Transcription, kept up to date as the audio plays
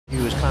He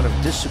was kind of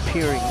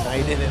disappearing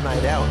night in and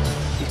night out.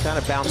 He's kind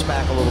of bounced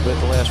back a little bit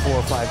the last 4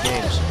 or 5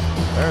 games.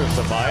 There's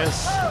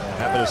Tobias.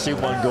 Happy to see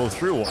one go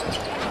through.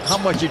 How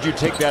much did you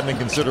take that into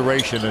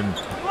consideration in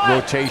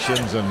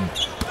rotations and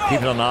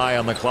keeping an eye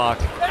on the clock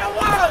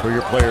for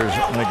your players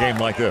in a game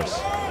like this?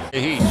 The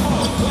Heat.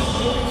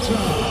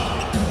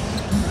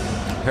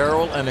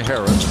 Harrell and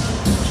Harris.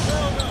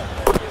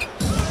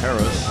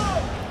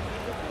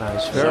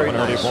 Nice, very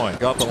nice.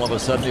 Point. Up, and all of a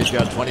sudden he's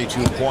got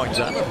 22 points.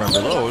 I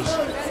remember those.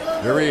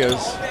 There he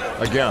is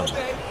again.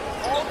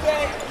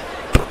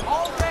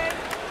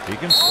 He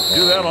can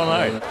do that all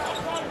night.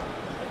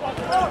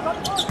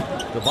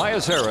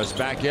 Tobias Harris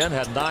back in,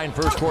 had 9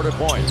 first quarter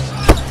points.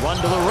 Run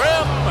to the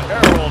rim.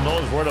 Harrell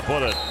knows where to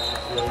put it.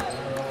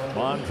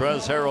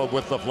 Montrezl Harrell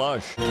with the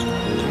flush. He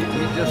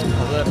just,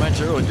 as I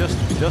mentioned earlier,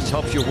 just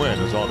helps you win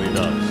is all he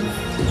does.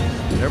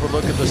 Never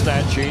look at the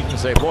stat sheet and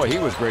say, boy, he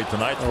was great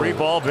tonight.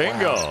 3-ball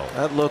bingo. Wow.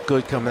 That looked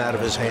good coming out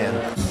of his hand.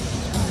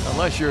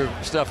 Unless you're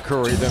Steph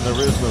Curry, then there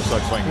is no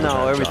such thing.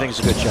 No, everything's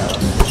a good shot.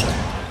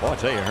 Well, I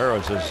tell you,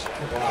 Harris is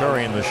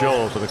carrying the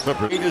show for the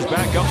Clippers. He is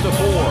back up to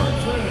 4.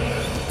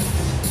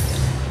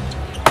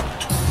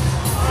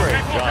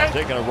 Great job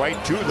taking it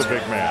right to the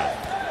big man.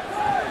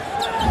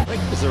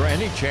 Is there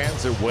any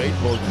chance that Wade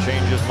will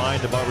change his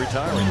mind about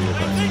retiring? Do you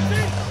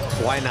think?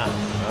 Why not?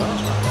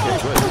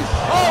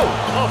 Oh,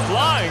 a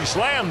flying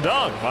slam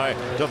dunk by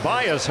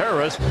Tobias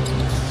Harris.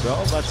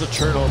 So that's a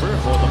turnover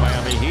for the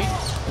Miami Heat.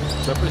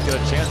 Clippers get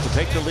a chance to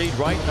take the lead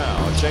right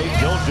now. Shai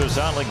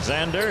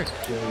Gilgeous-Alexander.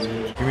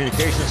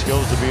 Communication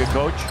skills to be a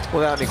coach.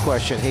 Without any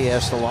question. He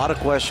asked a lot of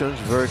questions,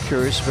 very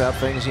curious about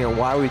things, you know,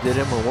 why we did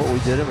him and what we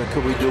did him and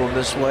could we do him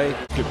this way.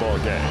 Good ball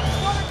game.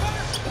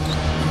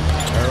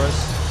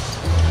 Harris.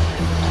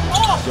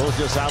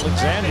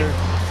 Gilgeous-Alexander.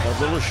 A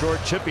little short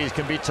chippies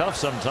can be tough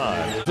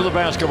sometimes. To the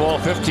basketball,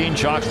 15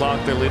 shot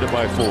clock. They lead it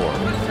by 4.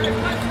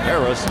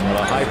 Harris with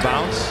a high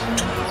bounce.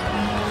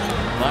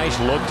 Nice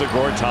look to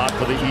Gortat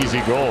for the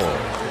easy goal.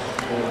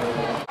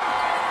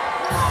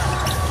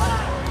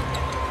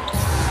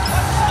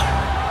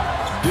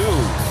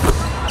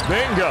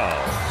 Bingo.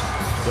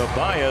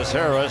 Tobias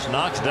Harris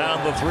knocks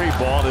down the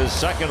 3-ball, his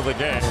second of the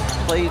game.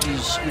 Play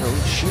these, you know,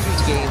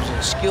 shooting games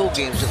and skill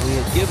games that we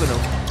had given him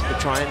to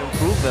try and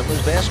improve them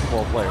as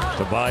basketball players.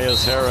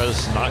 Tobias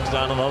Harris knocks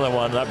down another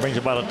one. That brings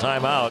about a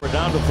timeout. We're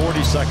down to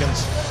 40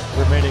 seconds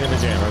remaining in the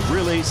game. A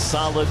really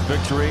solid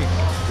victory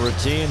for a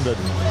team that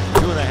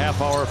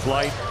 2.5-hour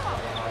flight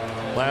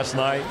last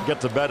night.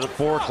 Get to bed at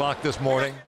 4 o'clock this morning.